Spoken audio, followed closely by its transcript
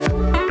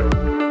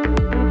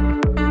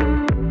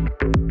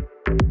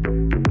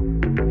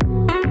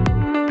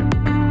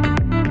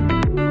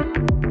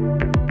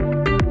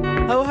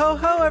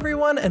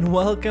and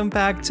welcome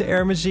back to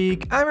Air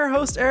Magique. I'm your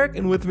host Eric,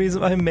 and with me is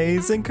my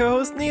amazing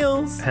co-host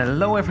Niels.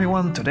 Hello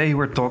everyone, today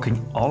we're talking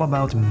all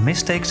about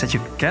mistakes that you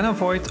can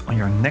avoid on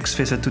your next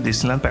visit to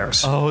Disneyland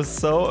Paris. Oh,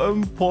 so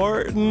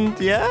important,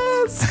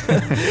 yes!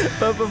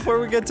 But before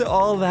we get to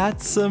all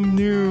that, some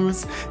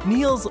news.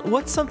 Niels,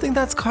 what's something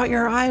that's caught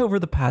your eye over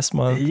the past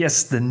month?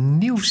 Yes, the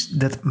news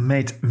that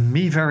made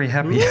me very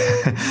happy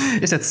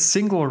is that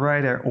single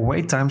rider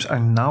wait times are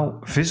now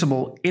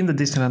visible in the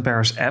Disneyland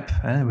Paris app.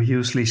 We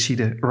usually see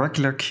the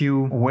regular queue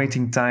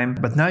waiting time,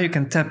 but now you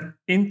can tap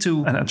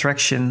into an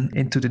attraction,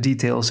 into the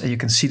details, and you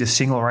can see the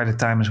single rider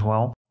time as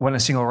well. When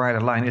a single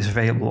rider line is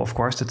available, of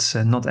course, that's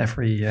not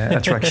every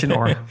attraction,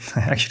 or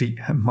actually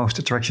most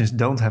attractions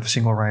don't have a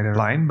single rider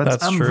line. But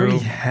that's I'm true. really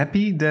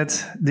happy that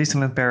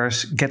Disneyland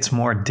Paris gets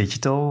more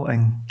digital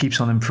and keeps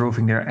on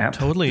improving their app.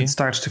 Totally. It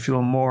starts to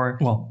feel more,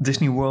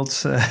 Disney World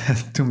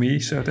to me.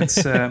 So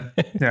that's,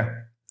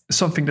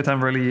 something that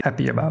I'm really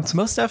happy about.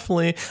 Most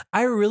definitely.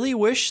 I really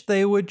wish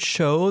they would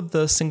show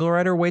the single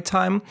rider wait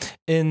time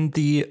in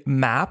the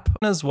map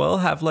as well,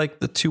 have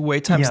like the two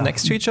wait times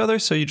next to each other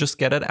so you just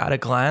get it at a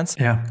glance.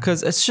 Yeah.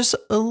 Because it's just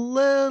a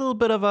little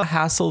bit of a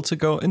hassle to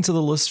go into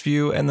the list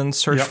view and then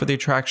search for the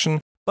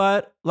attraction.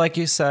 But like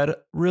you said,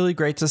 really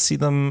great to see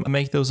them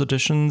make those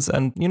additions.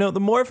 And, you know,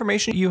 the more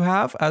information you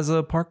have as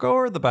a park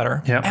goer, the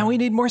better. Yeah. And we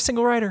need more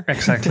single rider.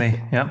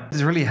 Exactly. Yeah.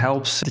 It really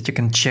helps that you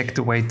can check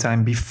the wait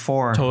time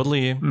before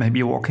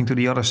maybe walking to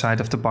the other side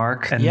of the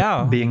park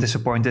and being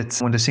disappointed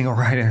when the single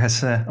rider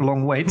has a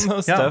long wait.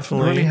 Most definitely.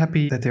 I'm really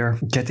happy that they're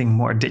getting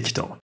more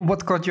digital.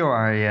 What caught your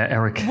eye,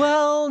 Eric?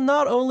 Well,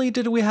 not only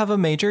did we have a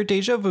major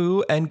deja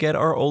vu and get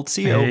our old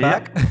CEO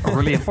back.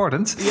 Really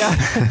important.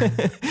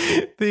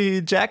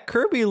 The Jack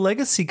Kirby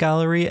Legacy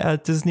Gallery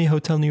at Disney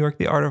Hotel New York,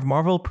 The Art of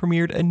Marvel,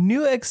 premiered a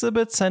new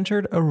exhibit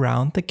centered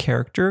around the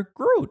character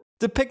Groot.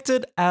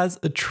 Depicted as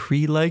a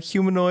tree-like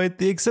humanoid,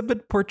 the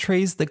exhibit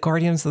portrays the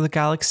Guardians of the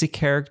Galaxy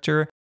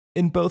character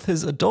in both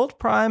his adult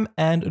prime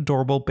and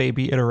adorable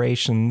baby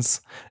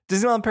iterations.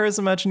 Disneyland Paris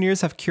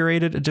Imagineers have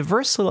curated a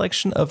diverse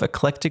selection of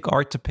eclectic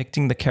art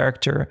depicting the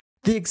character.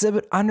 The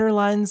exhibit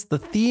underlines the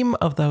theme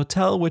of the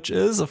hotel, which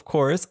is, of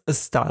course, a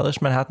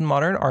stylish Manhattan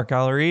modern art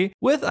gallery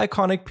with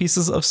iconic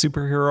pieces of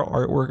superhero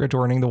artwork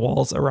adorning the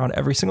walls around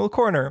every single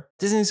corner.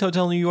 Disney's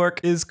Hotel New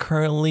York is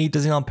currently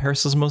Disneyland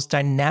Paris's most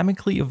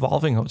dynamically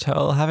evolving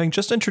hotel, having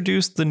just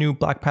introduced the new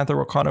Black Panther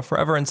Wakanda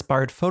Forever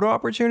inspired photo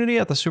opportunity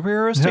at the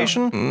superhero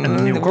station,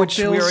 which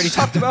we already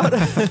talked about,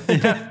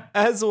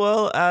 as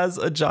well as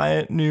a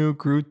giant new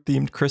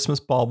Groot-themed Christmas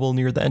bauble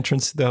near the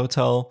entrance to the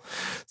hotel.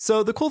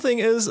 So the cool thing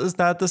is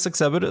that this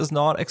exhibit is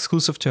not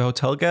exclusive to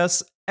hotel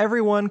guests.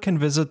 Everyone can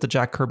visit the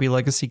Jack Kirby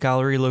Legacy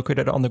Gallery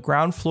located on the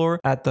ground floor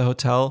at the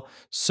hotel.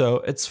 So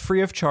it's free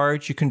of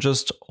charge. You can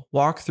just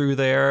walk through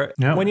there.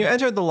 Yeah. When you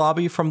enter the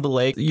lobby from the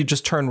lake, you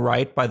just turn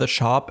right by the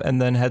shop and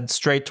then head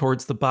straight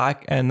towards the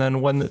back. And then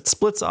when it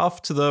splits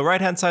off to the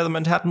right-hand side of the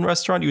Manhattan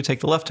restaurant, you take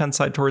the left-hand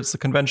side towards the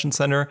convention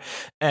center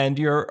and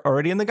you're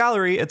already in the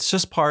gallery. It's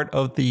just part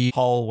of the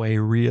hallway,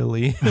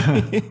 really.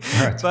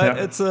 But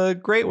it's a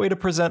great way to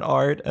present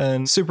art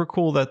and super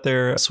cool that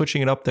they're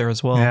switching it up there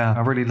as well. Yeah, I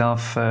really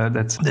love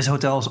that this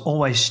hotel is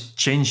always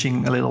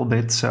changing a little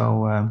bit.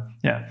 So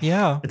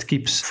it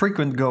keeps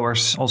frequent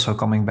goers also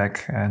coming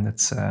back, and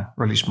it's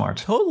really smart.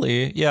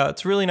 Totally. Yeah,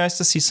 it's really nice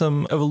to see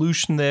some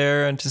evolution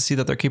there and to see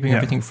that they're keeping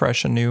everything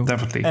fresh and new.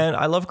 Definitely. And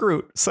I love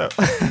Groot. So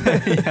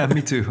yeah,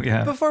 me too.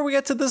 Yeah. Before we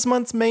get to this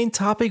month's main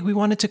topic, we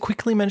wanted to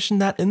quickly mention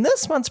that in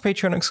this month's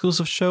Patreon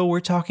exclusive show, we're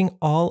talking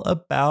all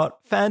about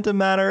Phantom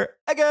Manor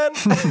again.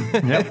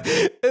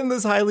 In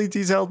this highly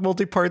detailed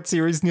multi-part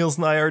series, Niels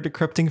and I are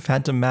decrypting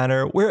Phantom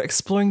Manor. We're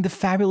exploring the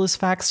fabulous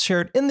facts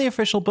shared in the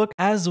official book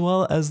as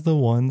well as the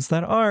ones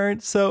that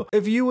aren't. So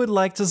if you would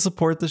like to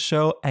support the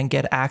show and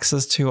get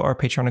access to our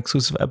Patreon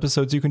exclusive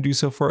episodes, you can do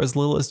so for as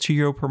little as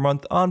 €2 per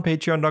month on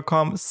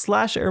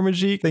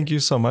patreon.com/airmagique. Thank you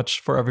so much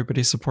for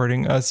everybody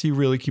supporting us. You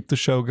really keep the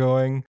show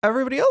going.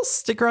 Everybody else,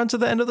 stick around to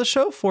the end of the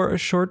show for a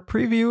short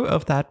preview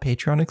of that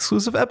Patreon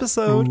exclusive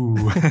episode.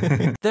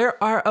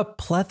 There are a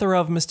plethora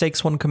of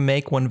mistakes one can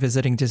make when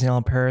visiting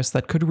Disneyland Paris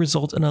that could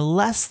result in a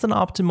less than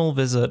optimal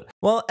visit.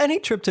 While any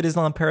trip to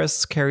Disneyland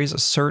Paris carries a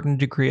certain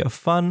degree of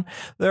fun,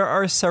 there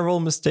are several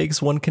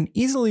mistakes one can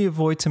easily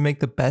avoid to make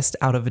the best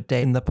out of a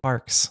day in the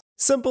parks.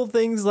 Simple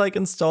things like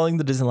installing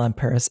the Disneyland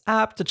Paris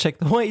app to check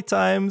the wait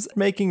times,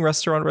 making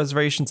restaurant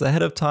reservations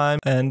ahead of time,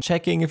 and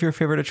checking if your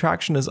favorite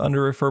attraction is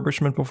under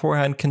refurbishment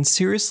beforehand can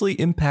seriously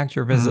impact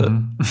your visit.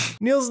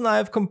 Niels and I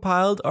have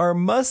compiled our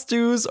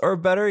must-dos, or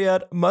better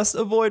yet,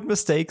 must-avoid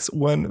mistakes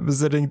when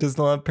visiting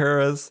Disneyland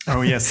Paris.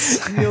 Oh,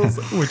 yes. Niels,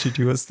 would you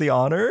do us the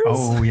honors?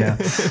 Oh, yeah.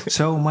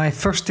 So my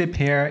first tip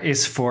here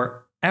is for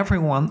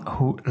everyone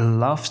who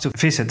loves to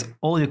visit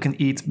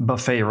all-you-can-eat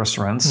buffet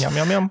restaurants. Yum,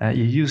 yum, yum.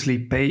 You usually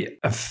pay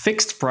a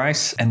fixed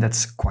price, and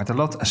that's quite a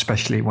lot,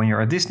 especially when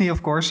you're at Disney,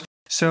 of course.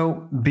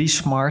 So be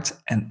smart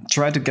and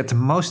try to get the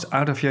most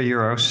out of your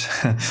euros.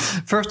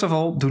 First of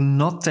all, do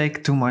not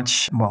take too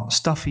much,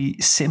 stuffy,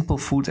 simple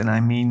food. And I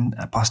mean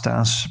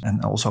pastas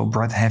and also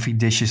bread heavy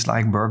dishes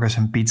like burgers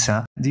and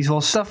pizza. These will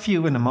stuff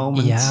you in a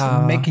moment,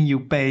 making you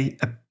pay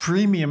a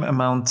premium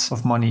amount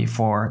of money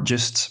for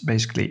just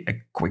basically a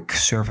quick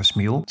service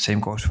meal. Same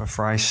goes for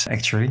fries,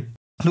 actually.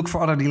 Look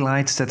for other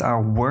delights that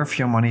are worth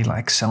your money,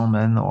 like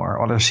salmon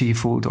or other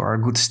seafood or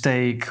a good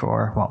steak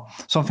or,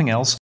 something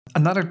else.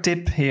 Another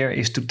tip here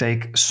is to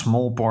take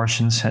small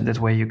portions, and that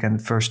way you can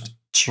first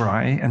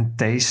try and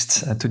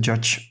taste to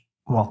judge,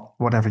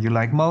 whatever you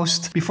like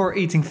most before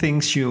eating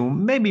things you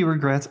maybe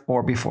regret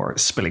or before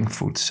spilling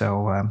food.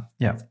 So,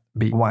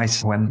 be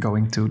wise when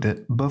going to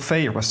the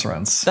buffet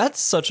restaurants. That's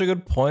such a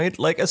good point.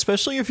 Like,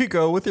 especially if you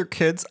go with your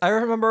kids. I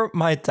remember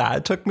my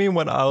dad took me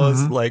when I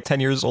was like 10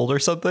 years old or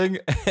something.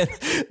 And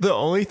the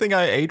only thing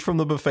I ate from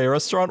the buffet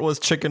restaurant was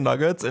chicken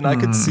nuggets. And I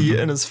could see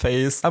in his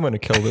face, I'm going to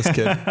kill this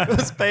kid. I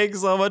was paying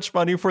so much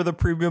money for the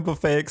premium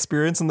buffet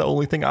experience. And the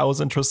only thing I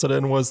was interested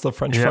in was the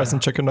French fries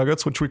and chicken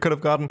nuggets, which we could have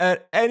gotten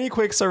at any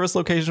quick service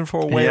location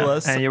for way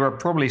less. And you were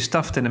probably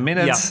stuffed in a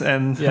minute.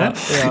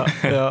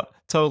 Yeah.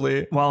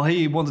 Totally. Well,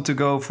 he wanted to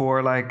go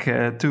for like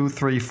 2,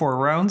 3, 4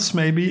 rounds,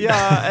 maybe.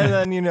 Yeah, and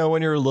then,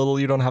 when you're little,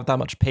 you don't have that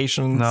much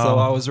patience. No. So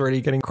I was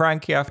already getting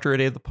cranky after a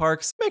day at the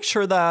parks. Make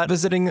sure that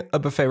visiting a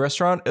buffet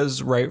restaurant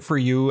is right for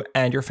you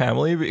and your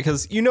family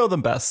because you know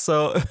them best.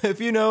 So if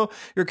you know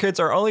your kids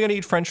are only going to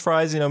eat French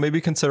fries,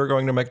 maybe consider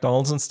going to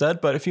McDonald's instead.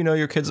 But if you know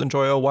your kids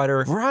enjoy a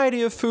wider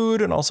variety of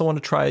food and also want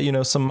to try,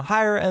 some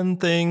higher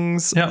end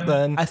things,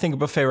 then I think a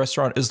buffet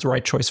restaurant is the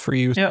right choice for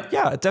you.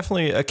 Yeah,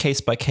 definitely a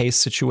case by case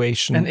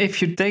situation. And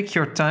if you take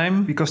your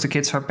time because the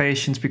kids are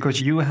patient, because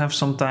you have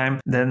some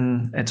time,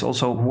 then it's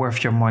also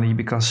worth your money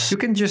because you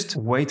can just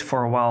wait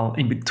for a while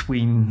in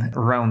between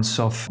rounds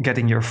of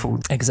getting your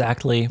food.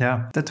 Exactly.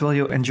 Yeah, that will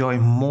you enjoy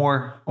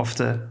more of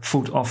the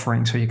food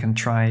offering so you can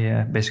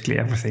try basically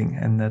everything.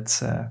 And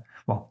that's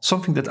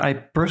something that I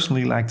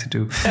personally like to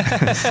do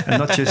and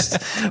not just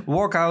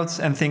walk out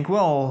and think,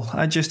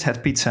 I just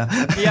had pizza.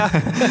 Yeah,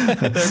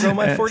 there go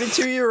my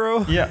 42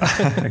 euro. Yeah,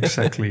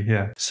 exactly.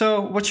 Yeah. So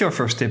what's your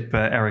first tip,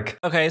 Eric?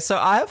 Okay, so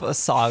I have a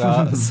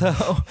saga.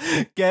 So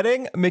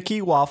getting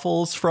Mickey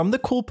waffles from the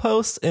Cool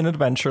Post in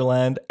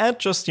Adventureland and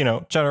just,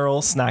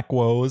 general snack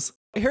woes.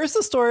 Here's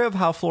the story of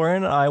how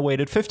Florian and I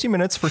waited 50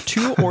 minutes for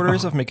 2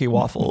 orders of Mickey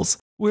waffles.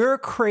 We were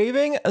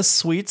craving a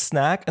sweet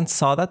snack and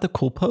saw that the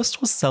Cool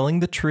Post was selling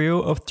the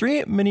trio of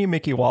 3 mini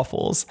Mickey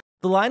waffles.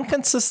 The line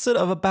consisted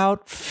of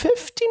about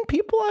 15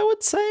 people, I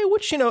would say,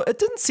 which, it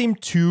didn't seem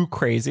too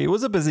crazy. It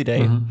was a busy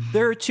day.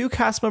 There are 2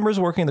 cast members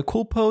working the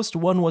Cool Post.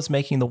 One was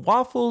making the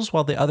waffles,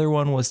 while the other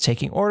one was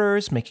taking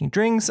orders, making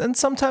drinks, and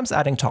sometimes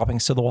adding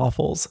toppings to the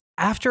waffles.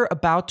 After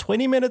about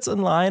 20 minutes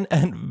in line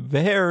and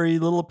very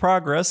little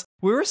progress,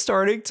 we were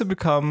starting to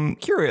become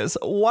curious.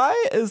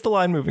 Why is the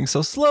line moving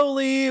so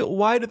slowly?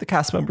 Why do the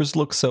cast members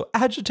look so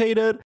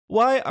agitated?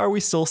 Why are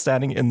we still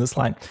standing in this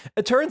line?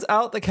 It turns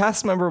out the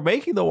cast member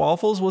making the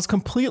waffles was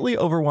completely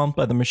overwhelmed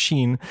by the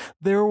machine.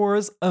 There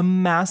was a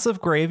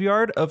massive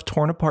graveyard of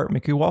torn apart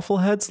Mickey waffle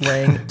heads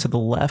laying to the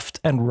left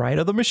and right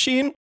of the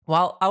machine.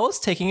 While I was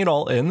taking it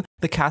all in,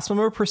 the cast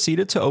member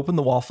proceeded to open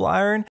the waffle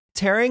iron,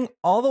 tearing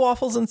all the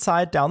waffles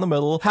inside down the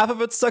middle, half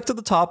of it stuck to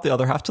the top, the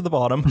other half to the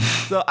bottom.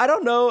 So I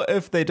don't know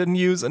if they didn't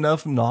use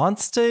enough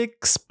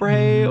non-stick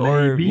spray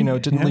or,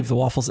 didn't leave the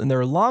waffles in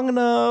there long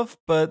enough.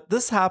 But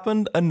this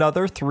happened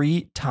another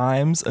 3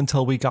 times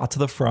until we got to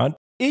the front.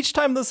 Each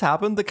time this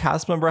happened, the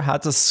cast member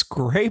had to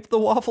scrape the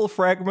waffle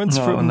fragments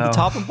from the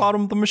top and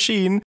bottom of the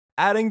machine,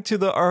 adding to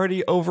the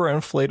already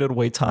overinflated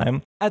wait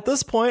time. At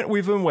this point,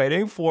 we've been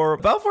waiting for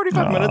about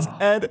 45 minutes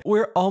and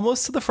we're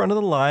almost to the front of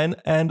the line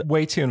and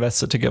way too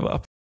invested to give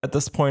up. At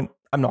this point,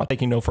 I'm not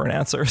taking no for an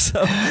answer.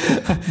 So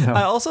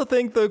I also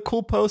think the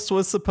Cool Post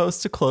was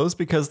supposed to close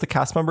because the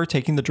cast member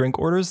taking the drink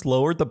orders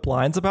lowered the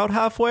blinds about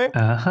halfway.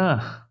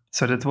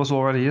 So that was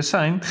already a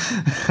sign.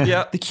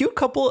 Yeah. The cute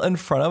couple in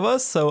front of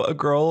us, so a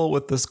girl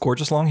with this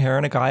gorgeous long hair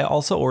and a guy,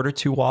 also ordered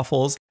 2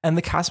 waffles. And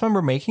the cast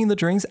member making the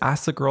drinks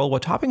asked the girl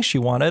what toppings she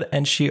wanted.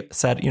 And she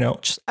said,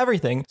 just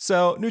everything.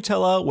 So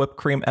Nutella, whipped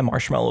cream, and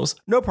marshmallows.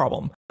 No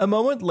problem. A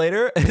moment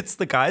later, it's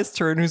the guy's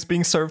turn who's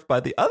being served by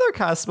the other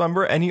cast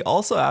member. And he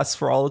also asks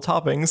for all the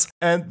toppings.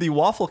 And the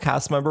waffle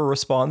cast member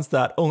responds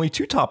that only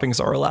 2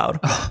 toppings are allowed.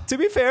 To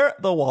be fair,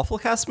 the waffle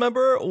cast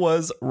member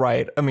was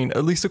right. I mean,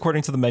 at least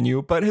according to the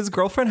menu. But his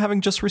girlfriend,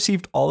 having just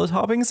received all the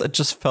toppings, it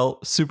just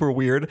felt super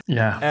weird.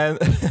 Yeah. And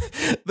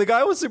the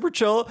guy was super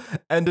chill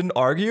and didn't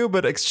argue,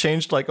 but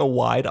exchanged like a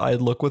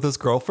wide-eyed look with his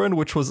girlfriend,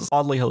 which was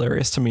oddly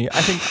hilarious to me.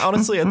 I think,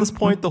 honestly, at this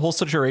point, the whole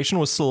situation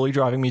was slowly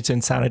driving me to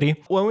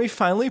insanity. When we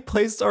finally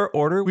placed our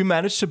order, we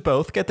managed to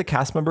both get the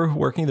cast member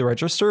working the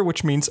register,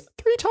 which means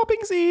 3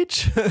 toppings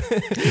each.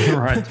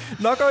 Right.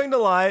 Not going to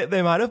lie,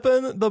 they might have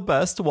been the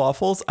best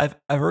waffles I've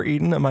ever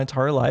eaten in my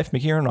entire life,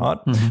 Mickey or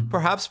not.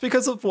 Perhaps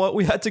because of what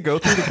we had to go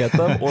through to get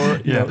them,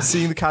 or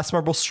seeing the cast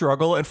member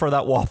struggle in front of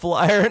that waffle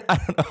iron. I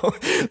don't know.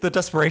 The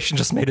desperation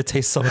just made it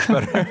taste so much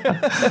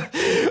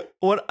better.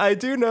 What I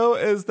do know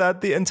is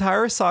that the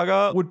entire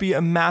saga would be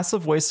a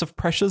massive waste of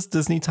precious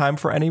Disney time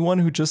for anyone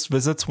who just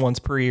visits once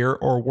per year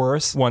or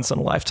worse, once in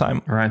a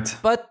lifetime. Right.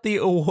 But the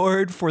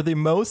award for the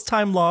most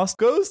time lost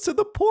goes to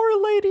the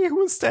poor lady who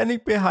was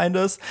standing behind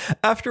us.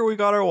 After we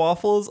got our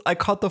waffles, I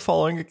caught the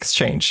following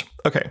exchange.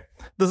 Okay,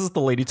 this is the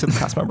lady to the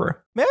cast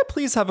member. May I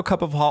please have a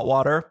cup of hot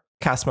water?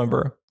 Cast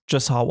member,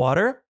 just hot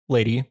water?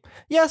 Lady,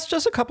 yes,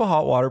 just a cup of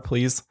hot water,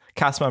 please.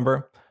 Cast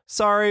member,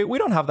 sorry, we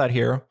don't have that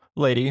here.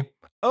 Lady,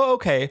 oh,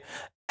 okay.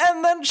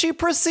 And then she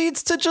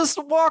proceeds to just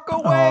walk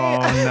away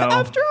after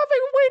having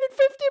waited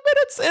 50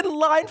 minutes in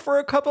line for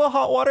a cup of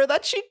hot water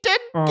that she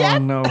didn't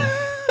get. No.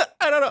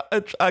 I don't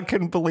know. I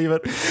couldn't believe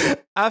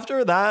it.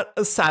 After that,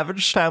 a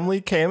Savage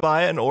family came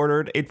by and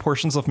ordered 8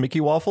 portions of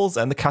Mickey waffles,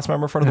 and the cast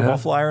member in front of the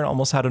waffle iron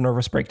almost had a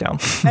nervous breakdown.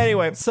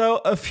 Anyway,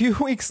 so a few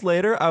weeks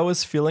later, I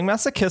was feeling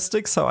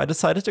masochistic, so I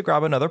decided to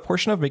grab another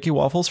portion of Mickey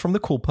waffles from the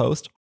Cool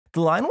Post.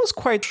 The line was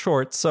quite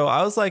short, so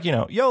I was like,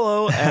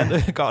 YOLO,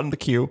 and got in the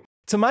queue.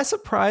 To my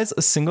surprise,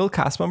 a single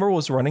cast member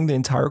was running the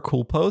entire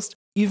Cool Post.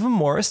 Even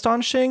more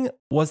astonishing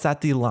was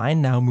that the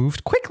line now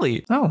moved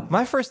quickly. Oh.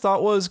 My first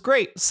thought was,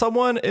 great,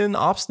 someone in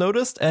ops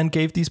noticed and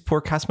gave these poor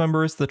cast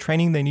members the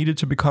training they needed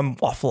to become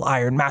waffle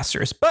iron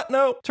masters. But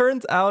no,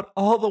 turns out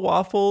all the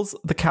waffles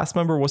the cast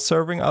member was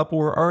serving up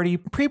were already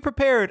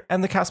pre-prepared,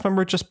 and the cast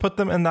member just put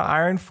them in the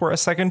iron for a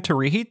second to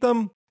reheat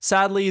them.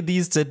 Sadly,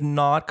 these did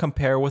not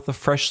compare with the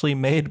freshly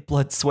made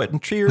Blood, Sweat,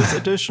 and Tears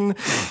edition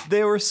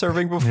they were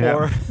serving before.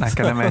 Yeah, I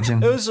can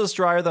imagine. It was just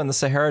drier than the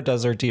Sahara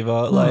Desert,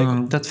 Diva.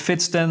 That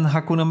fits then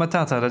Hakuna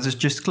Matata. That is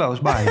just close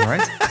by,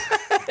 right?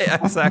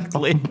 Yeah,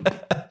 exactly.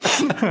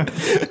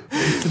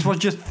 It was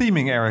just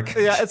theming, Eric.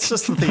 Yeah, it's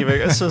just the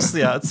theming. It's just,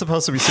 it's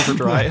supposed to be super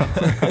dry.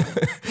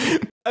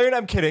 I mean,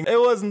 I'm kidding. It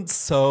wasn't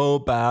so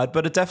bad,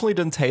 but it definitely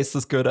didn't taste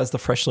as good as the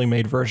freshly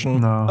made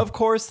version. No. Of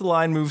course, the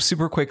line moves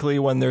super quickly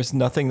when there's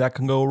nothing that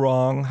can go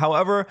wrong.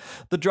 However,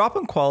 the drop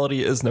in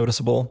quality is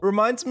noticeable.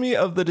 Reminds me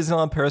of the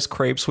Disneyland Paris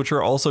crepes, which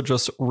are also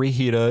just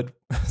reheated.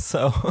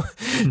 So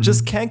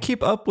just can't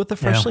keep up with the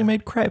freshly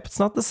made crepe. It's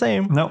not the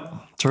same. No,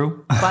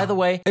 true. By the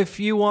way, if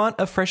you want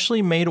a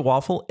freshly made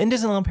waffle in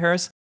Disneyland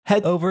Paris,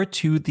 head over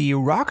to the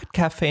Rocket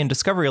Cafe in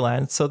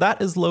Discoveryland. So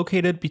that is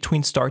located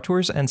between Star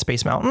Tours and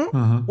Space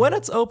Mountain. When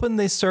it's open,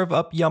 they serve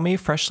up yummy,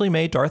 freshly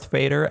made Darth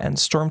Vader and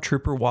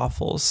Stormtrooper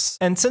waffles.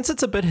 And since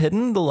it's a bit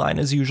hidden, the line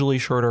is usually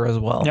shorter as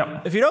well.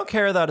 Yep. If you don't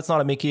care that it's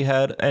not a Mickey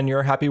head and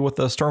you're happy with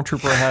the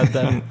Stormtrooper head,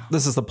 then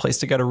this is the place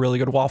to get a really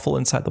good waffle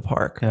inside the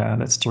park. Yeah,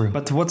 that's true.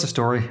 But what's the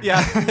story? Yeah.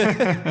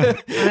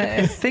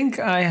 I think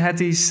I had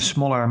these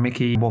smaller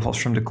Mickey waffles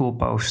from the Cool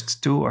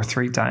Post 2 or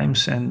 3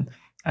 times, and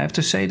I have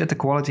to say that the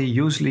quality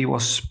usually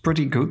was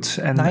pretty good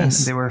and, and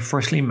they were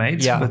freshly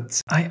made. Yeah.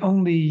 But I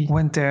only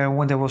went there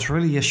when there was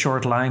really a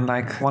short line,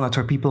 like 1 or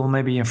 2 people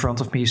maybe in front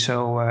of me.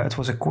 So it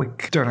was a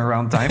quick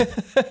turnaround time.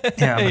 But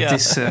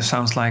this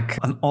sounds like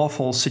an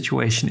awful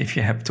situation if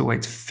you have to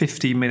wait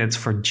 50 minutes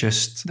for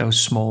just those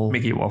small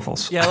Mickey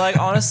waffles. Yeah, like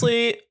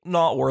honestly,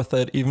 not worth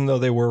it, even though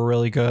they were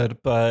really good.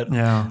 But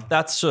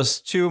that's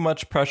just too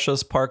much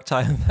precious park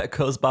time that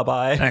goes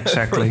bye-bye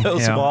exactly for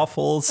those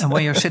waffles. And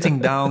when you're sitting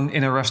down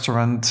in a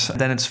restaurant,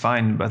 then it's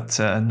fine, but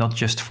not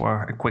just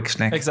for a quick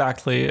snack.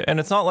 Exactly. And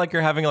it's not like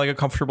you're having like a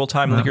comfortable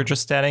time. Like you're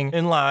just standing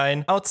in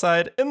line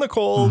outside in the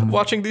cold,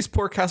 watching these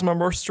poor cast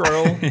members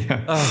struggle.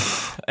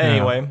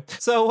 Anyway,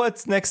 so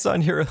what's next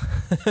on your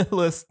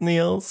list,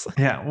 Niels?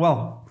 Yeah,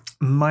 well,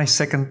 my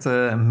second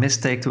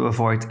mistake to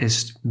avoid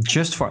is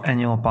just for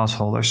annual pass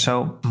holders.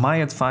 So my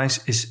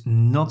advice is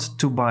not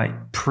to buy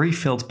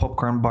pre-filled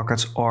popcorn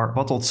buckets or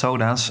bottled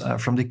sodas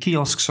from the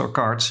kiosks or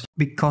carts,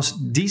 because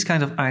these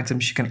kind of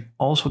items you can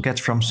also get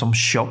from some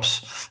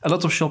shops. A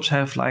lot of shops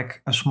have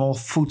like a small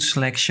food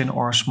selection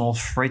or a small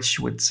fridge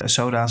with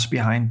sodas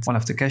behind one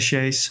of the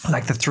caches,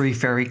 like the Three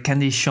Fairy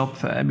Candy Shop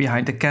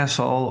behind the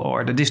castle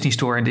or the Disney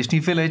Store in Disney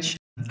Village.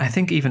 I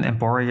think even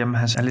Emporium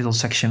has a little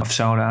section of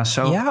soda.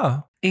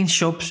 So in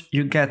shops,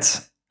 you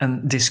get a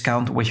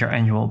discount with your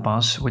annual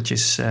pass, which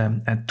is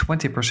at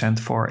 20%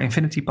 for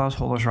Infinity Pass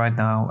holders right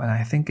now. And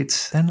I think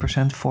it's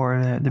 10%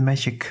 for the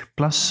Magic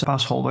Plus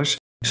pass holders.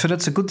 So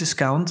that's a good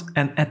discount.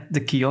 And at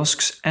the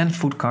kiosks and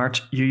food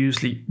carts, you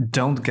usually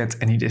don't get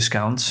any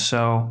discounts.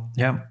 So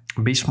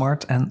be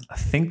smart and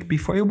think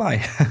before you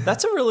buy.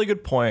 That's a really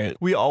good point.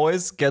 We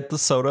always get the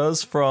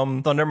sodas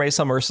from Thunder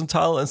Mesa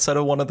Mercantile instead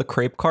of one of the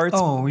crepe carts.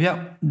 Oh,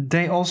 yeah.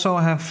 They also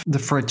have the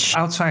fridge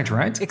outside,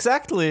 right?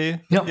 Exactly.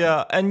 Yep.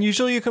 Yeah. And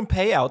usually you can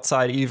pay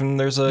outside even.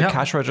 There's a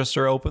cash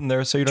register open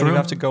there, so you don't even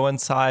have to go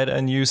inside,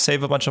 and you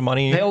save a bunch of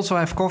money. They also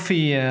have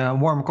coffee,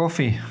 warm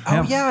coffee.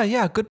 Oh,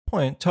 yeah. Good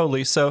point.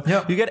 Totally. So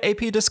you get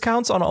AP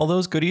discounts on all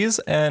those goodies,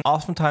 and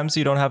oftentimes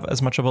you don't have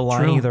as much of a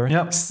line either.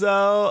 Yep.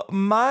 So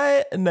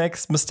my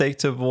next mistake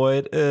to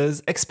avoid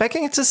is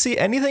expecting to see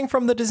anything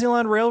from the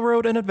Disneyland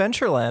Railroad in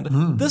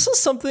Adventureland. This is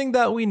something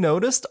that we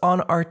noticed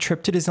on our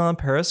trip to Disneyland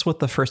Paris with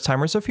the first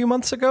timers a few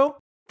months ago.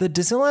 The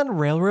Disneyland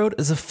Railroad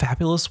is a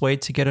fabulous way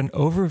to get an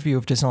overview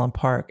of Disneyland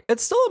Park.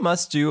 It's still a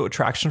must-do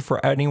attraction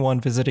for anyone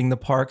visiting the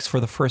parks for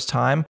the first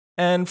time,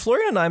 And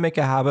Florian and I make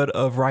a habit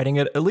of riding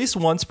it at least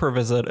once per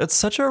visit. It's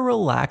such a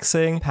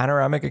relaxing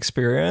panoramic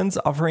experience,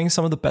 offering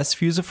some of the best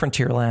views of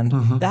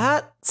Frontierland.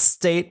 That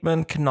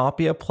statement cannot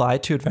be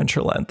applied to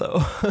Adventureland,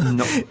 though.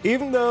 No.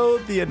 Even though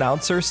the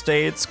announcer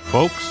states,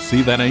 Folks,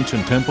 see that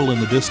ancient temple in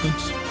the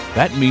distance?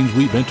 That means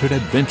we've entered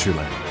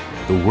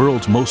Adventureland, the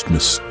world's most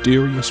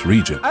mysterious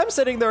region. I'm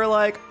sitting there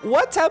like,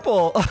 what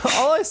temple?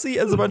 All I see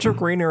is a bunch of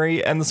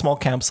greenery and the small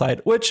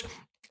campsite, which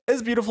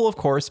is beautiful, of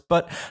course,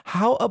 but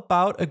how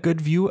about a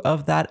good view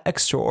of that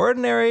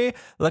extraordinary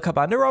La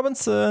Cabane de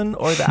Robinson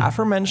or the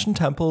aforementioned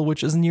temple,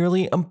 which is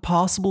nearly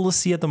impossible to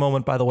see at the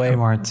moment, by the way.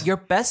 Right. Your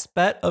best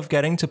bet of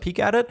getting to peek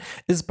at it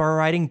is by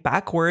riding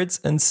backwards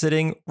and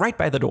sitting right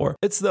by the door.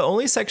 It's the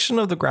only section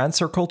of the Grand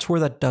Circle tour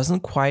that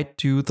doesn't quite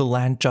do the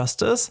land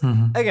justice.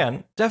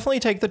 Again, definitely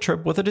take the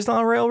trip with the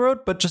Disneyland Railroad,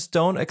 but just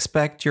don't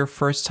expect your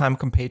first-time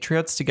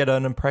compatriots to get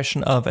an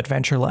impression of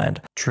Adventureland.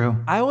 True.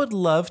 I would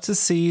love to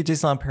see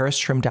Disneyland Paris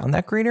trim down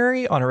that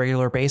greenery on a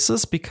regular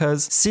basis,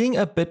 because seeing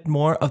a bit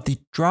more of the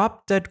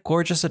drop-dead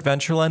gorgeous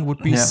Adventureland would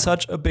be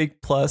such a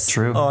big plus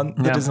on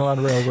the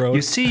Disneyland Railroad.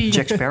 You see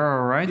Jack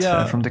Sparrow, right?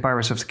 From the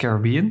Pirates of the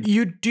Caribbean.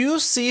 You do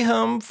see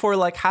him for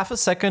like half a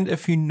second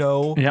if you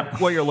know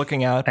what you're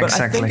looking at. But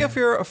I think if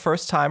you're a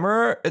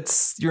first-timer,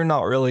 you're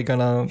not really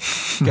gonna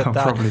get that.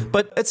 Probably.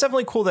 But it's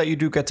definitely cool that you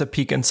do get to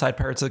peek inside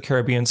Pirates of the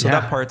Caribbean, so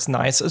that part's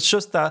nice. It's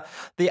just the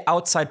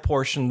outside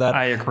portion that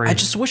I agree. I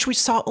just wish we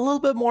saw a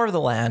little bit more of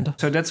the land.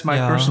 So that's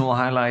my personal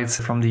highlight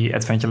from the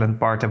Adventureland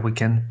part, that we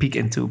can peek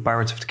into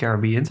Pirates of the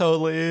Caribbean.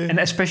 Totally. And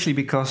especially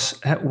because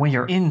when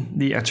you're in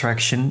the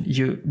attraction,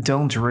 you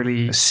don't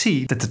really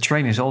see that the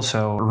train is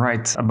also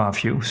right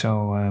above you.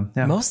 So,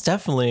 Most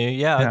definitely.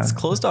 Yeah, it's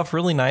closed off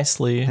really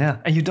nicely. Yeah,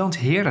 and you don't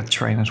hear that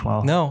train as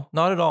well. No,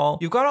 not at all.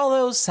 You've got all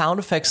those sound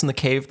effects in the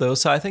cave, though,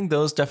 so I think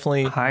those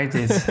definitely hide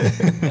it.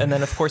 And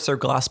then, of course, there are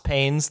glass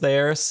panes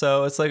there,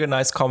 so it's like a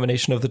nice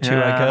combination of the two,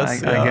 I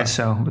guess. I guess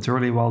so, but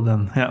really well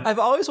done. Yeah. I've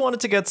always wanted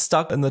to get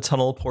stuck in the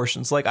tunnel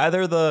portions, like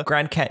either the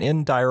Grand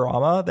Canyon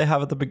diorama they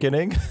have at the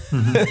beginning,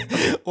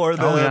 or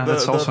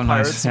the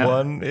Pirates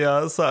one.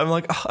 Yeah, so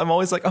I'm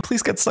always like, oh,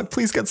 please get stuck,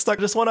 please get stuck.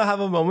 I just want to have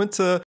a moment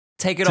to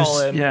take it all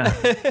in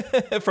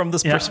from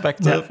this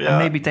perspective. And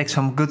maybe take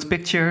some good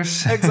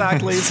pictures.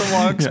 Exactly, some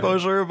long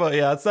exposure, but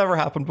it's never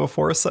happened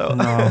before, so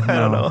I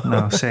don't know.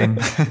 No, same.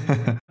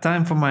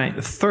 Time for my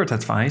third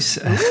advice.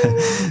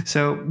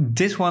 So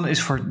this one is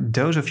for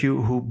those of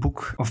you who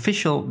book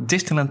official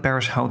Disneyland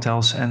Paris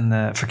hotels and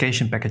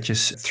vacation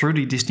packages through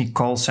the Disney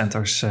call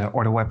centers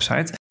or the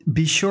website.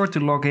 Be sure to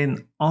log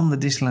in on the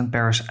Disneyland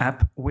Paris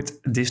app with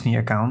a Disney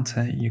account.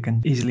 You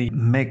can easily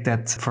make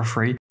that for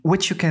free,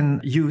 which you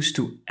can use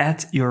to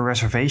add your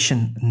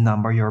reservation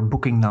number, your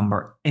booking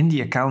number, in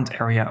the account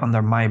area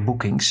under My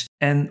Bookings.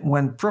 And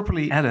when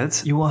properly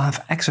added, you will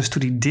have access to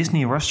the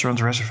Disney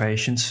restaurant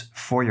reservations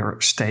for your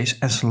stays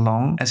as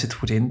long as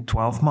it's within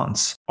 12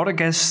 months. Other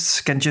guests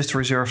can just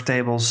reserve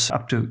tables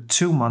up to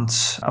 2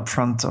 months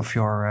upfront of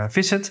your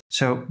visit.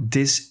 So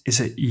this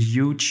is a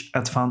huge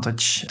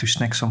advantage to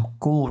snag some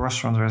cool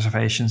restaurant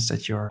reservations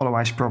that you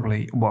otherwise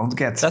probably won't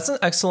get. That's an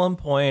excellent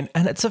point.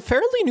 And it's a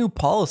fairly new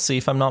policy,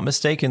 if I'm not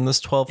mistaken,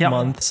 this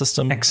 12-month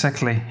system.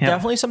 Exactly. Yep.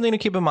 Definitely something to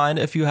keep in mind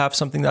if you have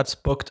something that's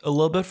booked a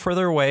little bit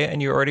further away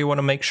and you already want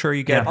to make sure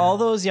you get all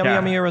those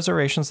yummy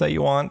reservations that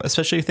you want,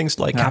 especially things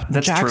like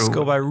Captain Jack's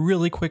go by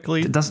really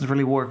quickly. It doesn't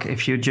really work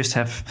if you just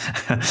have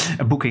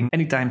a booking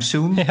anytime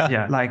soon.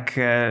 Like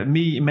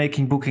me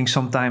making bookings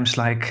sometimes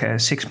like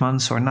 6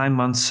 months or 9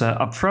 months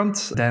up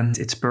front, then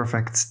it's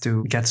perfect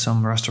to get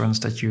some restaurants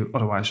that you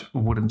otherwise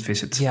wouldn't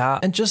visit. Yeah,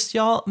 and just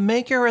y'all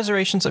make your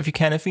reservations if you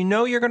can. If you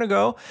know you're going to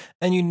go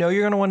and you know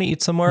you're going to want to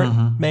eat somewhere,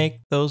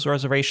 make those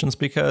reservations,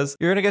 because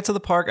you're going to get to the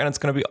park and it's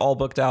going to be all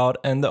booked out.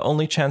 And the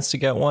only chance to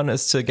get one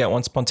is to get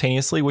one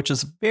spontaneously, which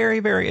is very,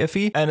 very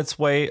iffy. And it's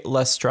way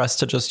less stress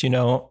to just,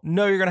 know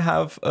you're going to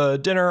have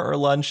dinner or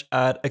lunch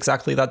at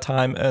exactly that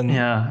time and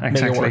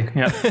make it work.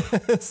 Yeah.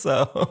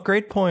 So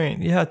great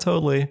point. Yeah,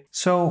 totally.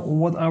 So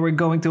what are we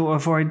going to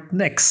avoid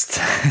next?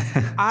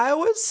 I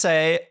would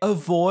say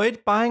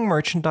avoid buying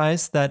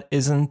merchandise that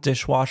isn't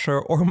dishwasher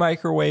or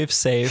microwave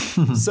safe.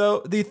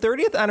 So the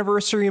 30th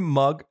anniversary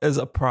mug is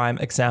a prime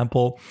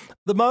example.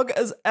 The mug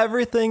is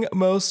everything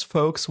most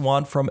folks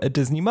want from a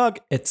Disney mug.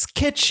 It's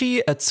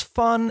kitschy, it's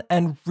fun,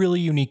 and really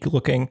unique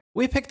looking.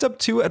 We picked up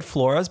 2 at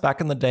Flora's back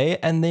in the day,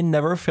 and they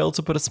never failed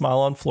to put a smile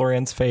on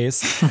Florian's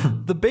face.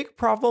 The big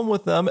problem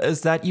with them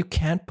is that you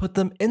can't put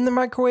them in the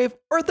microwave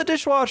or the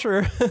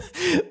dishwasher.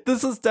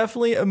 This is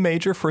definitely a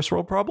major first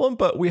world problem,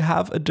 but we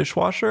have a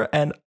dishwasher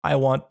and I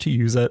want to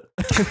use it.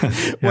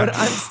 When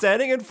I'm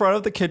standing in front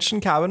of the kitchen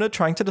cabinet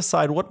trying to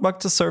decide what mug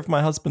to serve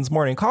my husband's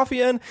morning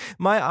coffee in,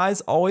 my eyes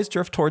always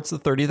drift towards the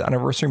 30th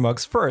anniversary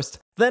mugs first.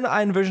 Then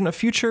I envision a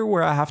future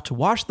where I have to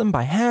wash them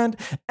by hand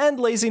and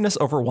laziness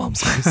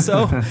overwhelms me.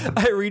 So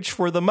I reach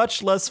for the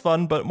much less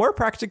fun but more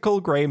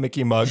practical gray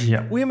Mickey mug.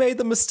 Yeah. We made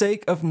the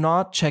mistake of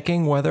not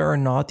checking whether or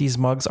not these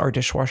mugs are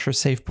dishwasher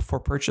safe before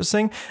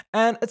purchasing.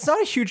 And it's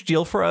not a huge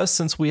deal for us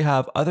since we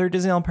have other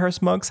Disneyland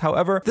Paris mugs.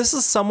 However, this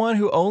is someone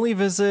who only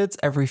visits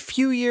every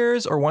few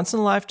years or once in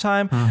a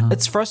lifetime.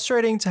 It's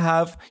frustrating to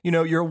have,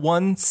 your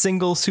one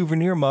single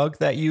souvenir mug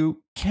that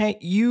you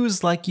can't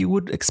use like you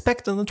would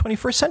expect in the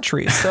 21st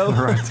century.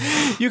 So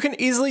you can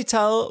easily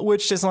tell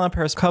which Disneyland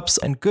Paris cups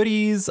and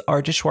goodies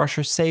are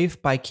dishwasher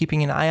safe by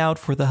keeping an eye out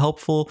for the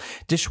helpful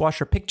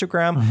dishwasher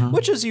pictogram,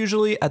 which is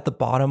usually at the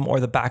bottom or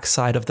the back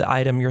side of the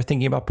item you're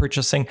thinking about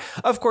purchasing.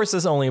 Of course,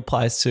 this only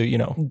applies to,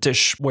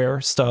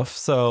 dishware stuff.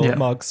 So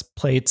mugs,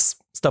 plates,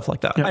 stuff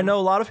like that. I know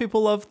a lot of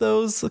people love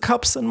those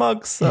cups and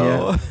mugs.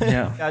 So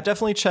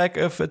definitely check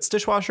if it's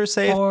dishwasher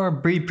safe. Or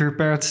be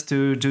prepared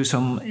to do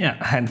some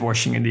hand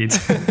washing indeed.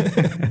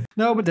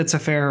 No, but that's a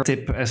fair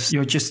tip as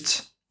you're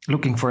just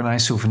looking for a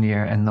nice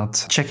souvenir and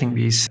not checking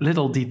these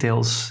little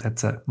details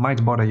that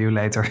might bother you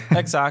later.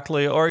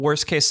 Exactly. Or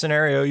worst case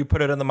scenario, you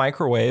put it in the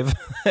microwave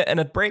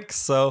and it breaks.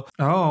 So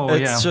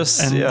it's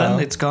just, and then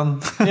it's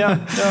gone.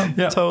 Yeah,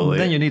 totally.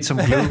 Then you need some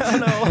glue.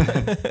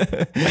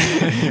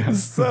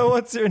 So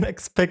what's your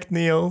next pick,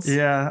 Niels?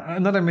 Yeah,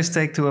 another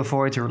mistake to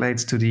avoid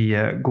relates to the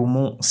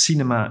Gaumont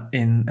Cinema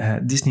in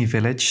Disney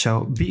Village.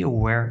 So be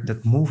aware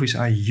that movies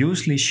are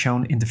usually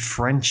shown in the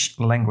French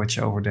language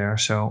over there.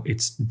 So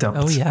it's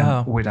dubbed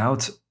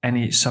without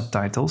any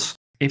subtitles.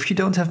 If you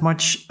don't have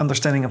much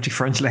understanding of the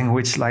French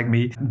language like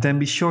me, then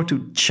be sure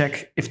to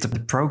check if the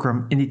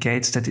program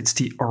indicates that it's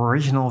the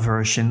original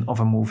version of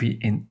a movie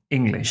in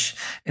English.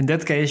 In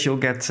that case, you'll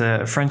get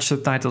French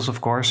subtitles,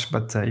 of course,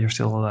 but you'll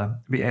still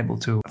be able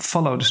to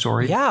follow the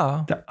story.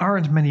 Yeah. There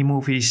aren't many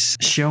movies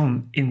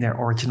shown in their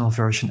original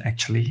version,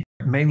 actually.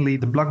 Mainly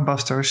the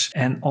blockbusters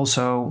and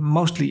also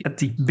mostly at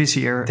the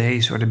busier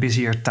days or the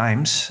busier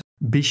times.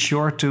 Be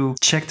sure to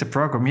check the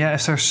program. Yeah,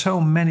 as there's so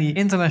many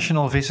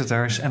international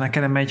visitors, and I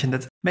can imagine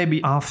that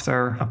maybe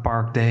after a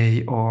park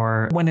day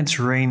or when it's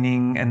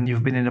raining and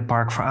you've been in the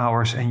park for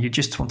hours and you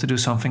just want to do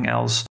something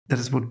else, that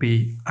it would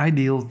be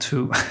ideal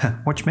to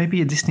watch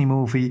maybe a Disney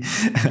movie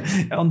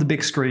on the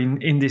big screen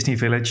in Disney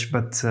Village.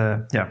 But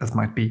that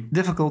might be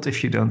difficult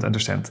if you don't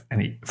understand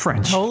any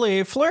French.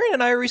 Totally. Florian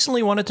and I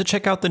recently wanted to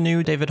check out the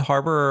new David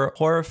Harbour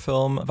horror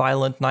film,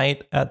 Violent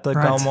Night, at the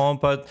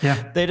Gaumont, but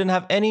they didn't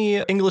have any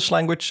English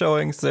language showings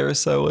there,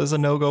 so it was a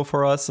no-go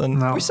for us. And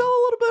we saw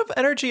a little bit of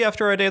energy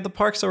after our day at the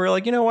park, so we were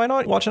like, why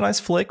not watch a nice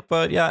flick?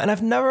 But and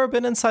I've never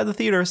been inside the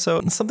theater, so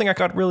it's something I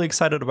got really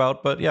excited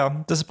about. But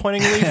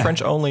disappointingly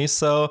French only.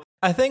 So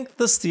I think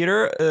this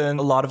theater in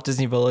a lot of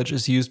Disney Village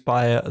is used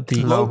by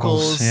the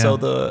locals. So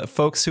the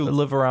folks who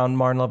live around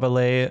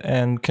Marne-la-Vallée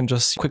and can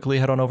just quickly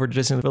head on over to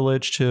Disney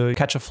Village to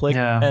catch a flick.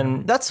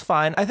 And that's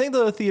fine. I think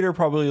the theater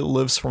probably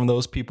lives from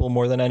those people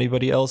more than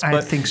anybody else. But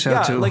I think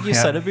so too. Like you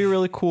said, it'd be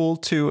really cool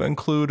to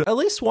include at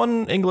least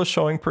one English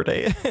showing per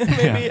day.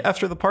 Maybe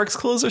after the parks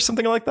close or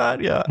something like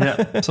that.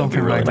 Something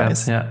really like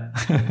nice.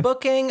 that.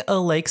 Booking a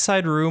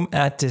lakeside room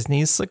at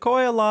Disney's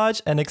Sequoia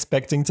Lodge and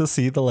expecting to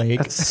see the lake.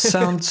 That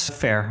sounds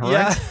fair, right?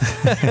 Yeah.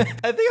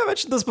 I think I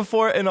mentioned this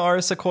before in our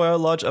Sequoia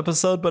Lodge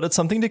episode, but it's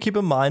something to keep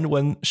in mind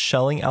when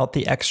shelling out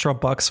the extra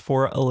bucks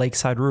for a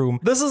lakeside room.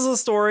 This is a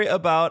story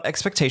about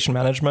expectation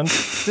management.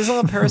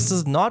 Disneyland Paris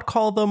does not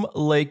call them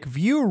lake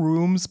view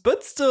rooms,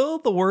 but still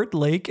the word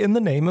lake in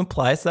the name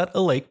implies that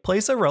a lake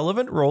plays a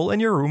relevant role in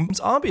your room's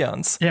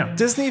ambiance. Yeah.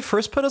 Disney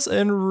first put us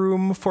in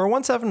room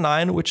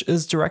 4179, which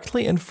is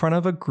directly in front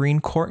of a green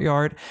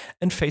courtyard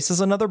and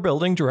faces another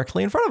building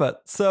directly in front of it.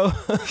 So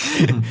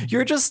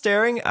you're just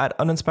staring at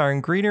uninspiring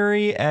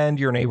greenery and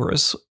your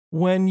neighbors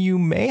when you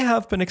may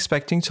have been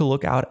expecting to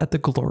look out at the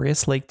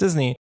glorious Lake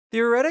Disney.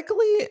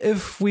 Theoretically,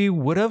 if we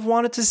would have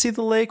wanted to see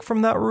the lake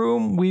from that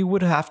room, we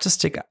would have to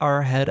stick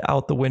our head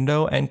out the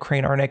window and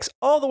crane our necks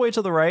all the way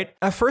to the right.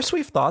 At first,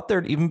 we thought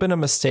there'd even been a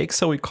mistake,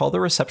 so we called the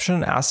reception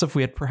and asked if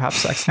we had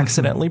perhaps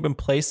accidentally been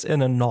placed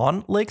in a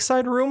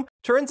non-lakeside room.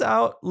 Turns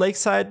out,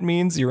 lakeside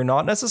means you're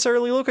not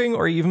necessarily looking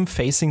or even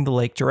facing the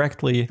lake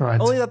directly. Right.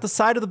 Only that the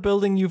side of the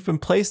building you've been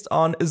placed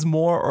on is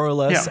more or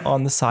less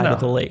on the side of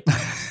the lake.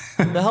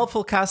 The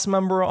helpful cast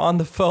member on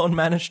the phone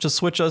managed to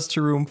switch us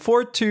to room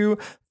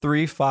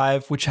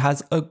 4235, which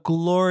has a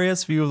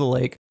glorious view of the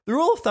lake. The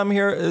rule of thumb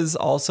here is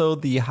also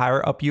the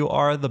higher up you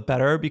are, the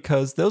better,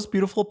 because those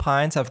beautiful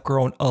pines have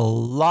grown a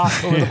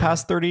lot over the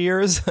past 30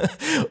 years,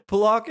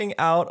 blocking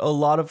out a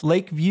lot of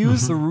lake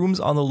views the rooms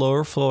on the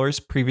lower floors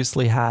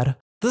previously had.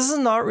 This is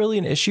not really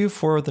an issue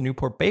for the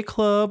Newport Bay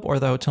Club or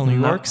the Hotel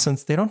New York,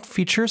 since they don't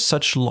feature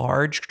such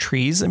large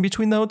trees in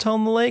between the hotel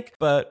and the lake.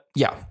 But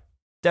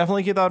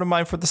definitely keep that in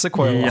mind for the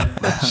Sequoia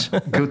Lodge.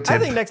 Good tip. I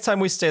think next time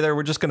we stay there,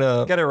 we're just going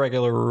to get a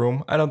regular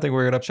room. I don't think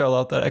we're going to shell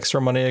out that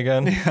extra money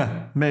again.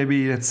 Yeah,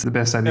 maybe it's the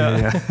best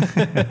idea.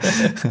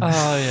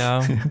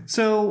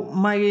 So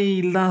my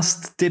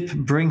last tip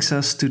brings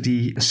us to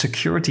the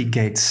security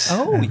gates.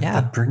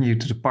 That bring you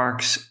to the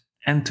parks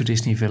and to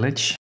Disney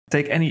Village.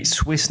 Take any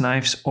Swiss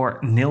knives or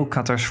nail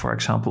cutters, for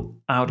example,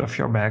 out of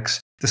your bags.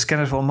 The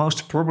scanners will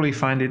most probably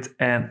find it,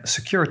 and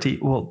security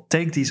will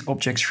take these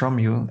objects from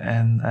you.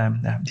 And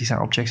these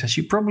are objects that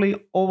you probably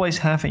always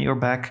have in your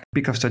bag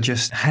because they're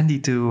just handy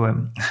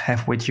to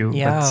have with you.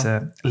 Yeah.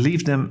 But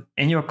leave them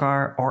in your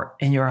car or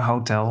in your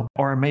hotel,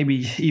 or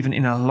maybe even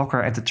in a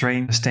locker at the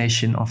train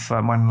station of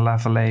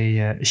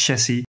Marne-la-Vallée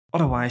chassis.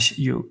 Otherwise,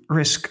 you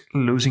risk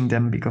losing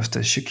them because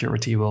the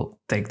security will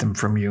take them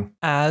from you.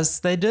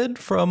 As they did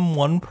from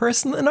one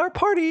person in our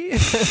party who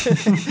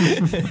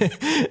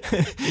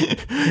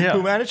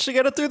managed to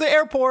get it through the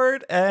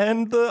airport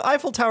and the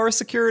Eiffel Tower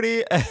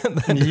security, and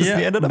then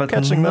Disney ended up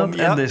catching them.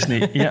 At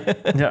Disney.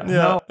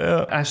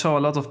 I saw a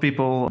lot of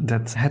people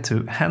that had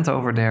to hand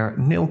over their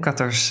nail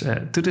cutters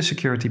to the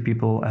security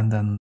people, and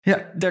then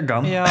they're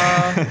gone.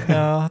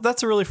 Yeah,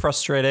 that's really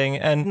frustrating.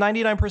 And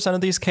 99% of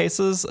these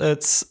cases,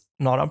 it's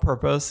not on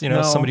purpose,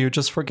 somebody who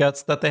just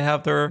forgets that they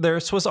have their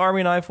Swiss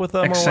Army knife with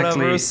them or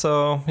whatever.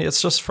 So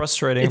it's just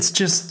frustrating. It's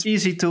just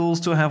easy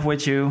tools to have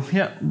with you.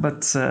 Yeah,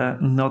 but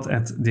not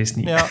at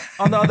Disney. Yeah.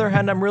 On the other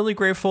hand, I'm really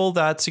grateful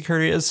that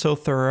security is so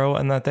thorough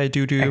and that they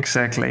do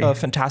a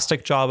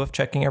fantastic job of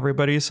checking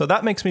everybody. So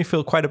that makes me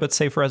feel quite a bit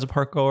safer as a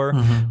park goer,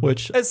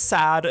 which is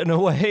sad in a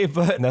way,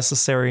 but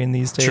necessary in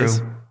these days.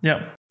 True.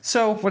 Yeah.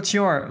 So what's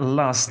your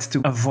last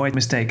to avoid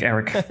mistake,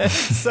 Eric?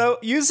 So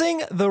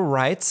using the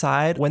right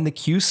side when the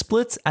queue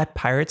splits at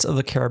Pirates of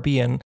the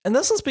Caribbean. And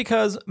this is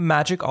because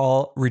Magic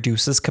All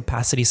reduces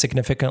capacity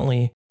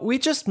significantly. We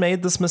just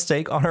made this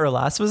mistake on our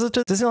last visit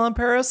to Disneyland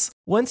Paris.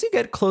 Once you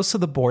get close to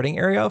the boarding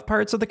area of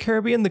Pirates of the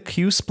Caribbean, the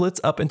queue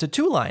splits up into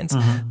two lines.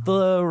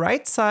 The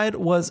right side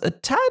was a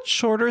tad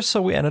shorter,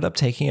 so we ended up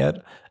taking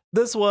it.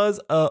 This was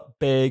a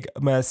big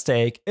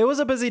mistake. It was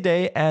a busy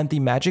day and the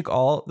Magic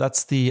All,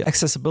 that's the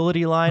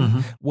accessibility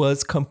line,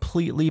 was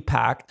completely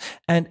packed.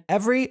 And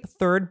every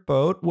third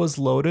boat was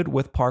loaded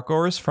with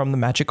parkgoers from the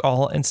Magic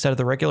All instead of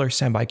the regular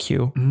standby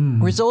queue,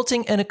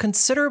 resulting in a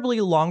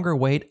considerably longer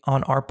wait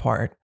on our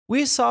part.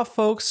 We saw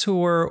folks who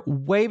were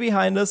way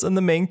behind us in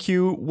the main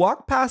queue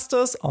walk past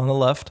us on the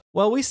left,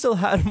 while we still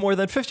had more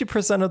than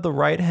 50% of the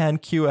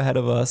right-hand queue ahead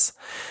of us.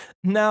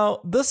 Now,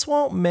 this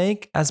won't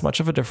make as much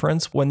of a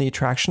difference when the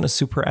attraction is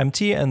super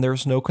empty and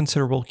there's no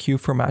considerable queue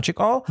for Magic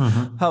All.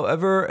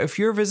 However, if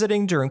you're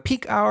visiting during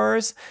peak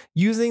hours,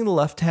 using the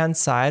left-hand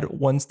side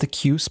once the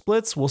queue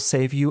splits will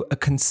save you a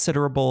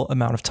considerable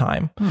amount of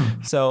time.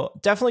 So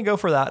definitely go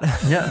for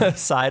that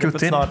side if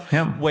it's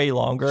not way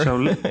longer. So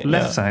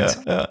left side.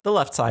 The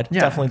left side.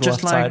 Definitely the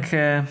left side. Just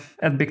like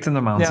at Big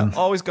Thunder Mountain. Yeah,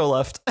 always go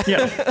left.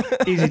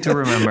 Easy to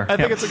remember. I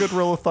think it's a good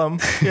rule of thumb.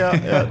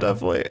 Yeah,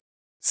 definitely.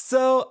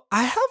 So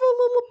I have a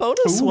little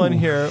bonus one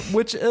here,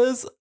 which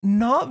is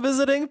not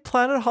visiting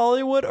Planet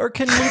Hollywood or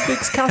King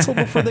Ludwig's Castle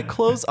before they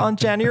close on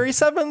January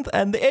 7th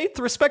and the 8th,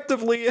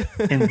 respectively.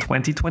 In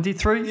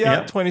 2023?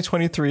 Yeah,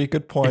 2023.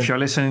 Good point. If you're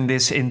listening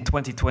this in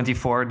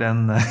 2024,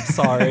 then...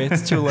 Sorry,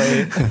 it's too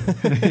late.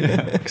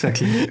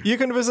 Exactly. You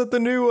can visit the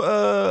new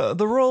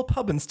the Royal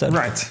Pub instead.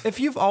 Right. If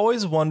you've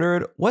always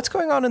wondered what's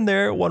going on in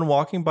there when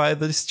walking by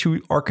these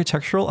two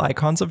architectural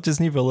icons of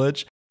Disney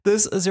Village,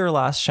 this is your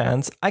last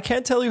chance. I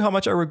can't tell you how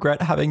much I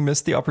regret having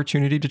missed the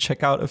opportunity to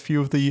check out a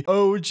few of the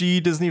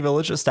OG Disney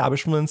Village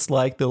establishments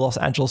like the Los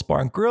Angeles Bar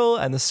and Grill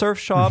and the Surf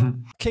Shop.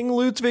 King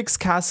Ludwig's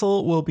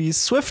Castle will be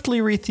swiftly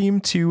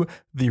rethemed to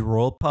the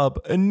Royal Pub,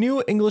 a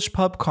new English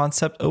pub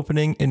concept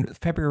opening in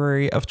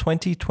February of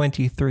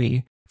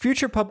 2023.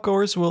 Future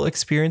pubgoers will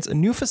experience a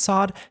new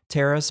facade,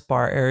 terrace,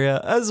 bar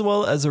area, as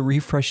well as a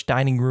refreshed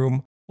dining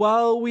room.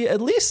 While we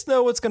at least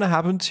know what's going to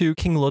happen to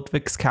King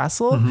Ludwig's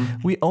Castle,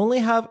 we only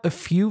have a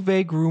few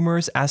vague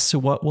rumors as to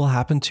what will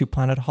happen to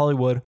Planet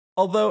Hollywood,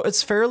 although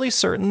it's fairly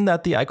certain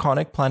that the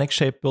iconic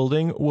planet-shaped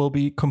building will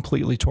be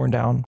completely torn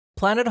down.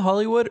 Planet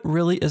Hollywood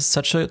really is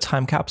such a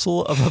time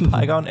capsule of a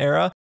bygone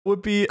era.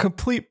 Would be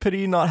complete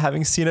pity not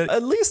having seen it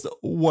at least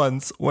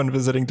once when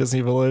visiting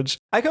Disney Village.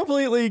 I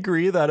completely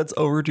agree that it's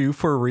overdue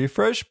for a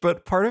refresh,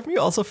 but part of me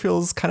also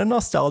feels kind of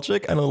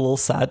nostalgic and a little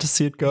sad to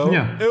see it go.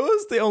 Yeah. It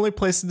was the only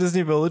place in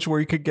Disney Village where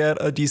you could get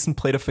a decent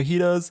plate of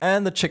fajitas,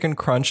 and the chicken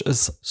crunch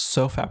is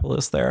so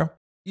fabulous there.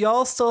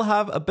 Y'all still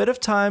have a bit of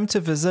time to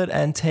visit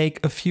and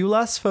take a few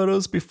last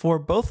photos before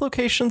both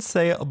locations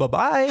say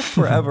bye-bye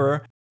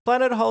forever.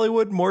 Planet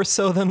Hollywood more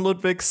so than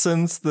Ludwig,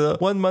 since the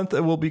 1 month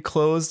it will be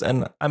closed,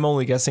 and I'm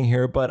only guessing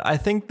here, but I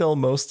think they'll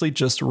mostly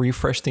just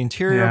refresh the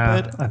interior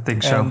a bit. I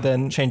think so. And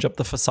then change up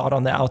the facade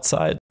on the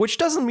outside, which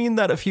doesn't mean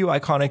that a few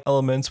iconic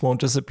elements won't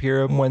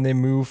disappear when they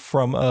move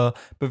from a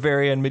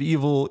Bavarian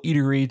medieval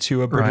eatery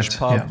to a British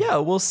pub. Yeah,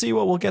 we'll see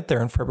what we'll get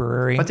there in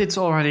February. But it's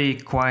already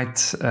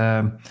quite...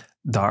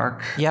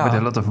 dark with a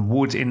lot of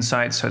wood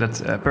inside, so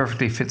that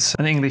perfectly fits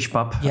an English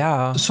pub.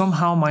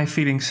 Somehow my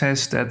feeling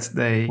says that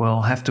they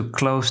will have to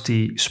close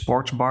the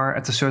sports bar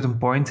at a certain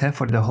point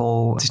for the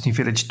whole Disney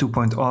Village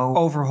 2.0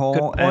 overhaul.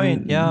 Good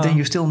point, and then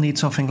you still need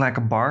something like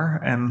a bar,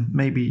 and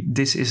maybe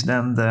this is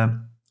then the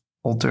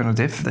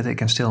alternative that they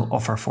can still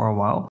offer for a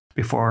while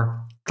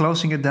before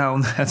closing it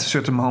down at a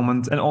certain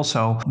moment and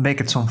also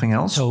make it something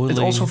else. Totally. It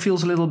also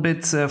feels a little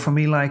bit for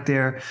me like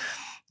they're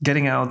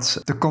getting out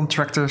the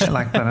contractors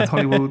like Planet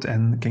Hollywood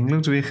and King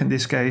Ludwig in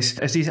this case,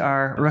 as these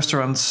are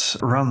restaurants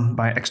run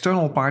by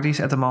external parties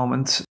at the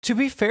moment. To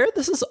be fair,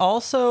 this is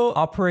also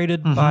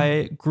operated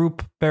by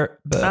Group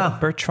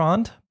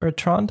Bertrand.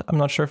 I'm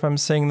not sure if I'm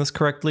saying this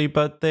correctly,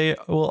 but they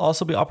will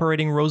also be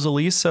operating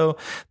Rosalie. So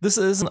this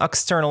is an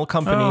external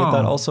company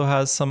that also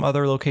has some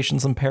other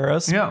locations in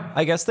Paris. Yeah.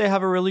 I guess they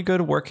have a really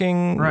good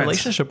working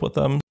relationship with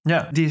them.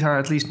 Yeah, these are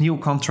at least new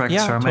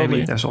contracts, or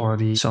maybe there's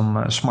already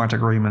some smart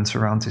agreements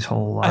around this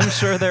whole I'm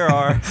sure there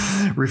are.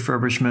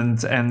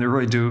 refurbishment and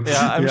redo.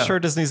 Yeah, I'm sure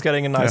Disney's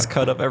getting a nice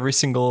cut of every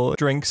single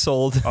drink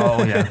sold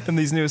in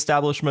these new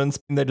establishments.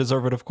 They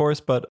deserve it, of course.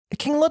 But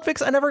King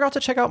Ludwig's, I never got to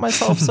check out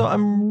myself, so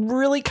I'm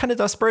really kind of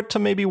desperate to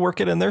maybe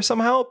work it in there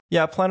somehow.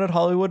 Yeah, Planet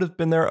Hollywood has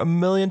been there a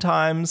million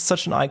times.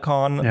 Such an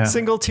icon. Yeah.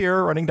 Single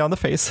tear running down the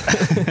face.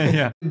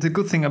 Yeah. The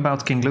good thing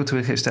about King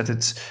Ludwig is that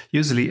it's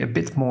usually a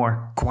bit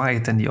more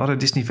quiet than the other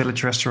Disney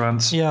Village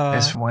restaurants. Yeah.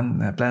 As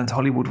when Planet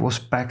Hollywood was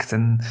packed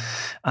and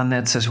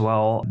Annette's as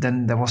well,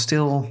 then there was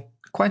still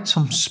quite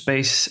some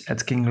space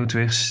at King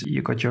Ludwig's.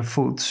 You got your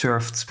food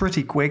served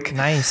pretty quick.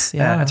 Nice,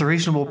 yeah. At a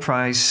reasonable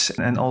price,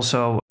 and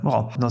also,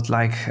 well, not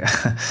like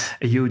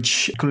a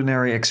huge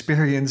culinary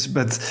experience,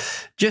 but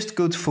just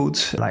good food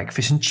like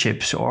fish and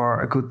chips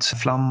or a good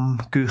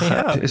Flammkuchen.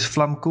 Yeah. Is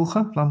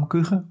Flammkuchen?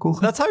 Flammkuchen?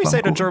 That's how you say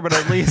it in German,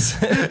 at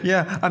least.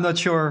 Yeah, I'm not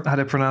sure how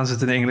to pronounce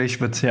it in English,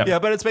 but yeah. Yeah,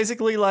 but it's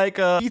basically like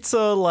a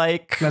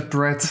pizza-like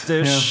flatbread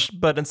dish,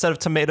 but instead of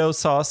tomato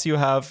sauce, you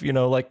have,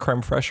 like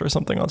creme fraiche or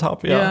something on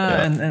top.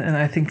 Yeah.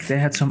 And I think they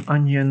had some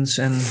onions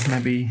and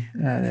maybe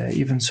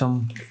even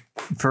some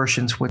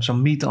versions with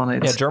some meat on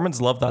it. Yeah,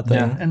 Germans love that thing.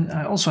 Yeah. And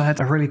I also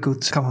had a really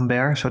good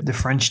camembert, so the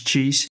French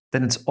cheese.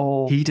 Then it's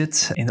all heated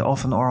in the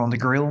oven or on the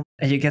grill.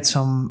 And you get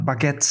some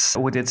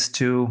baguettes with it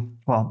to,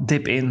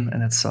 dip in.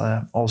 And it's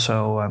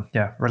also,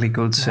 really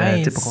good.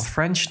 Nice. Typical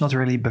French, not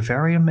really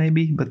Bavarian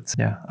maybe, but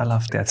yeah, I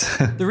love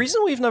that. The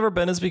reason we've never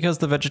been is because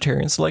the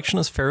vegetarian selection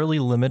is fairly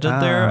limited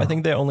there. I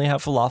think they only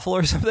have falafel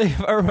or something,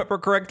 if I remember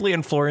correctly,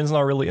 and Florian's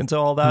not really into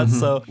all that.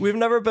 So we've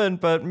never been,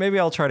 but maybe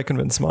I'll try to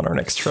convince him on our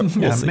next trip.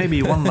 We'll see.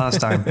 Maybe one last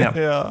time. Yeah.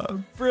 Yeah,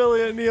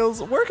 brilliant,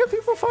 Niels. Where can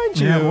people find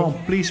you? Yeah,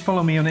 well, please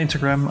follow me on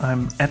Instagram.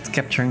 I'm at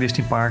Capturing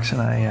Disney Parks,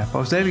 and I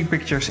post daily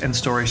pictures and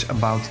stories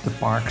about the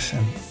parks.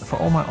 And for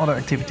all my other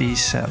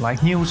activities,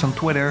 like news on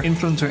Twitter,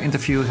 influencer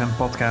interviews and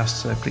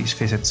podcasts, please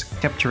visit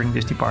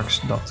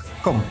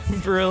capturingdisneyparks.com.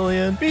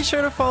 Brilliant. Be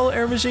sure to follow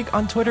Air Magique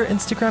on Twitter,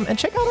 Instagram, and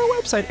check out our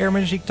website,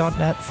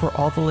 airmagique.net, for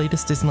all the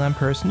latest Disneyland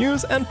Paris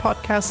news and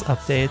podcast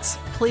updates.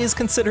 Please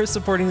consider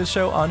supporting the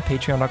show on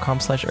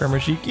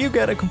patreon.com/airmagique. You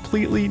get a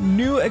completely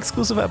new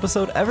exclusive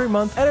episode every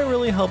month, and it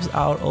really helps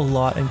out a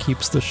lot and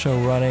keeps the show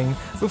running.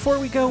 Before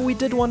we go, we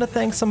did want to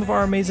thank some of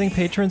our amazing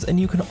patrons, and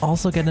you can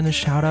also get in a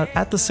shout out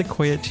at the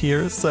Sequoia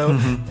tier. So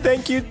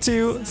thank you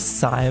to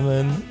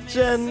Simon,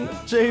 Jen,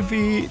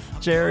 JB,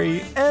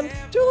 Jerry, and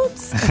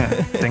Tulips.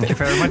 Thank you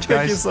very much, guys.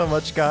 Thank you so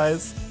much,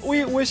 guys.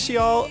 We wish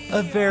y'all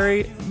a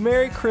very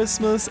Merry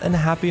Christmas and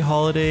Happy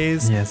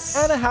Holidays. Yes.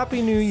 And a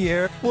Happy New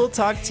Year. We'll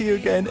talk to you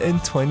again in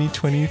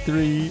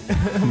 2023.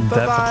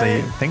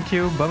 Definitely. Thank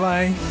you.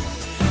 Bye-bye.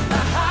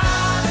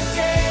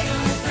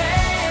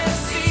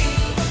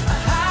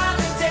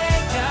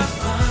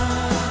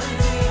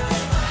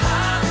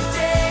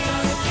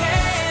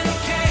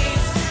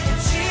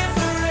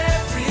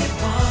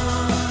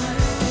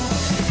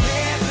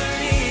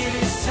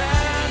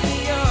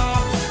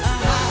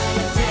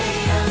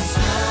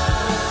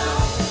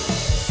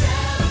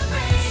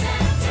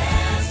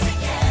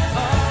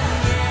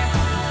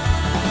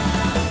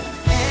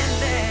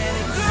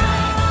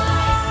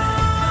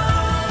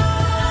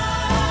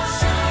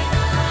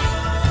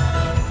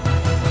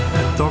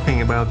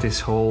 Talking about this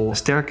whole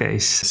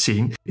staircase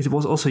scene, it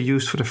was also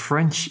used for the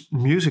French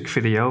music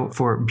video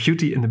for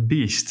Beauty and the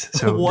Beast.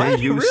 So what?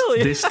 They used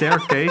Really? this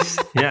staircase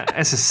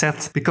as a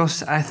set,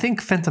 because I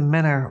think Phantom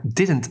Manor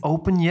didn't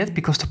open yet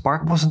because the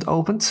park wasn't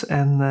opened,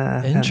 and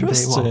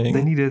Interesting.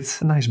 they needed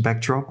a nice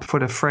backdrop for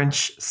the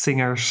French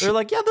singers. They're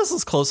like, yeah, this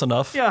is close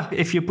enough. Yeah,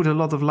 if you put a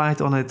lot of light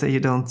on it and you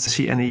don't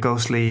see any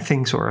ghostly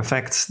things or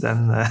effects,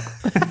 then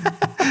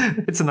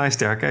it's a nice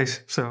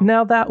staircase. So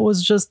now that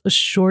was just a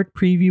short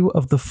preview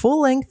of the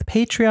full-length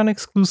Patreon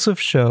exclusive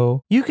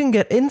show. You can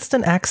get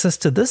instant access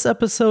to this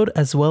episode,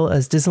 as well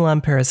as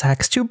Disneyland Paris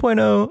Hacks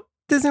 2.0,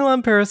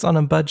 Disneyland Paris on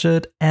a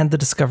Budget, and the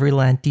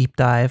Discoveryland Deep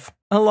Dive,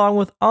 along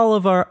with all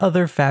of our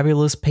other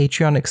fabulous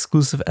Patreon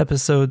exclusive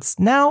episodes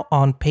now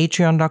on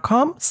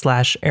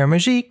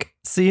patreon.com/airmagique.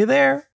 See you there.